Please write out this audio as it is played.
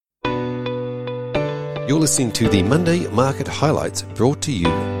You're listening to the Monday Market Highlights brought to you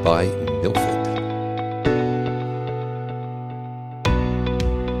by Milford.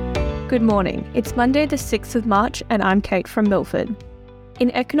 Good morning. It's Monday the 6th of March and I'm Kate from Milford.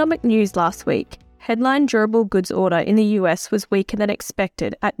 In economic news last week, headline durable goods order in the US was weaker than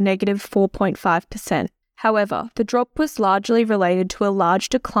expected at negative 4.5%. However, the drop was largely related to a large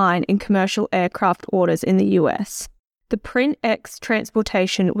decline in commercial aircraft orders in the US. The print ex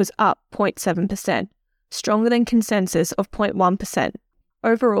transportation was up 0.7%, stronger than consensus of 0.1%.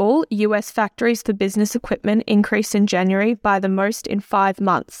 Overall, US factories for business equipment increased in January by the most in 5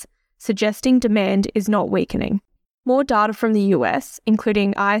 months, suggesting demand is not weakening. More data from the US,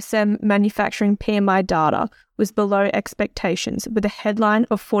 including ISM manufacturing PMI data, was below expectations with a headline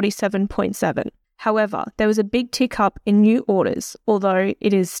of 47.7. However, there was a big tick up in new orders, although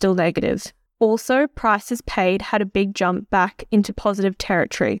it is still negative. Also, prices paid had a big jump back into positive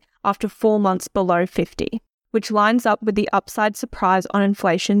territory after 4 months below 50, which lines up with the upside surprise on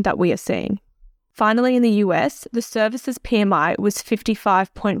inflation that we are seeing. Finally, in the US, the services PMI was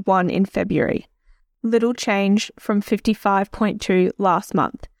 55.1 in February, little change from 55.2 last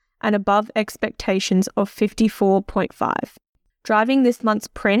month, and above expectations of 54.5. Driving this month's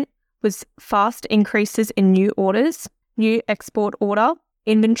print was fast increases in new orders, new export order,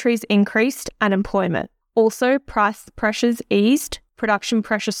 inventories increased, and employment. Also, price pressures eased, production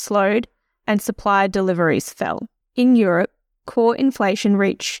pressure slowed, and supplier deliveries fell. In Europe, core inflation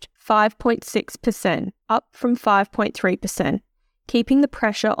reached 5.6%, up from 5.3%, keeping the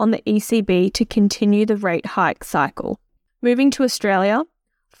pressure on the ECB to continue the rate hike cycle. Moving to Australia,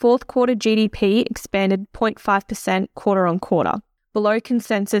 fourth quarter GDP expanded 0.5% quarter on quarter, below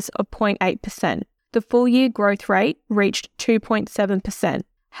consensus of 0.8%. The full-year growth rate reached 2.7%.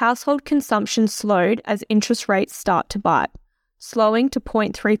 Household consumption slowed as interest rates start to bite, slowing to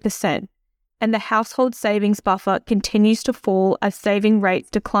 0.3%, and the household savings buffer continues to fall as saving rates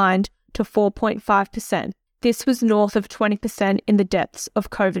declined to 4.5%. This was north of 20% in the depths of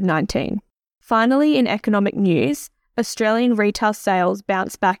COVID-19. Finally, in economic news, Australian retail sales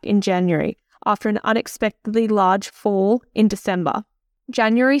bounced back in January after an unexpectedly large fall in December.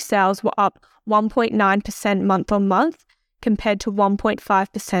 January sales were up 1.9% month on month compared to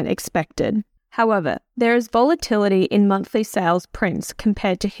 1.5% expected. However, there is volatility in monthly sales prints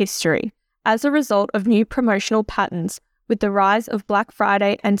compared to history as a result of new promotional patterns with the rise of Black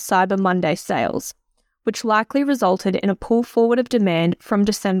Friday and Cyber Monday sales, which likely resulted in a pull forward of demand from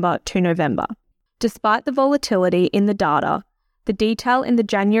December to November. Despite the volatility in the data, the detail in the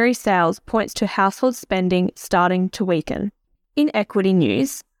January sales points to household spending starting to weaken. In equity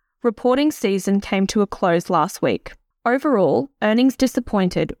news, reporting season came to a close last week. Overall, earnings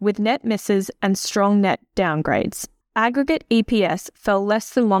disappointed with net misses and strong net downgrades. Aggregate EPS fell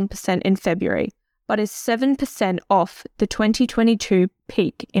less than 1% in February, but is 7% off the 2022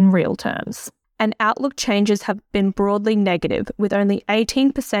 peak in real terms. And outlook changes have been broadly negative, with only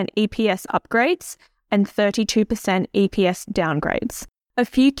 18% EPS upgrades and 32% EPS downgrades. A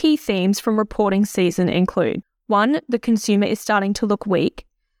few key themes from reporting season include: 1. The consumer is starting to look weak,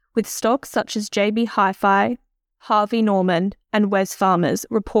 with stocks such as JB Hi-Fi, Harvey Norman, and Wesfarmers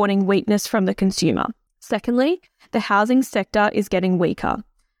reporting weakness from the consumer. Secondly, the housing sector is getting weaker,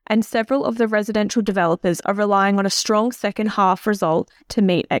 and several of the residential developers are relying on a strong second half result to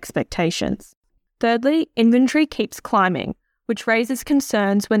meet expectations. Thirdly, inventory keeps climbing, which raises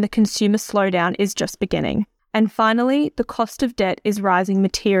concerns when the consumer slowdown is just beginning. And finally, the cost of debt is rising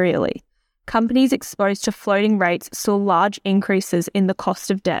materially. Companies exposed to floating rates saw large increases in the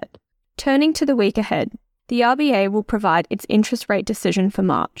cost of debt. Turning to the week ahead, the RBA will provide its interest rate decision for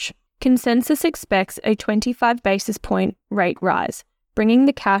March. Consensus expects a 25 basis point rate rise, bringing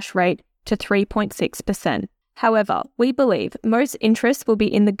the cash rate to 3.6%. However, we believe most interest will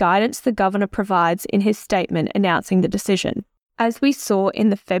be in the guidance the governor provides in his statement announcing the decision. As we saw in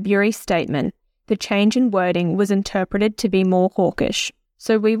the February statement, the change in wording was interpreted to be more hawkish,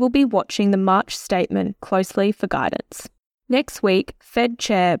 so we will be watching the March statement closely for guidance. Next week, Fed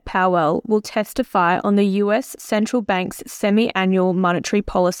Chair Powell will testify on the US Central Bank's semi-annual monetary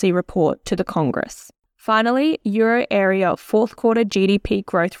policy report to the Congress. Finally, Euro area fourth quarter GDP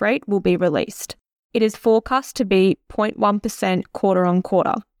growth rate will be released. It is forecast to be 0.1% quarter on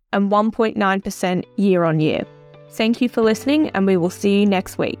quarter and 1.9% year on year. Thank you for listening, and we will see you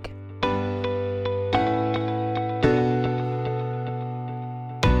next week.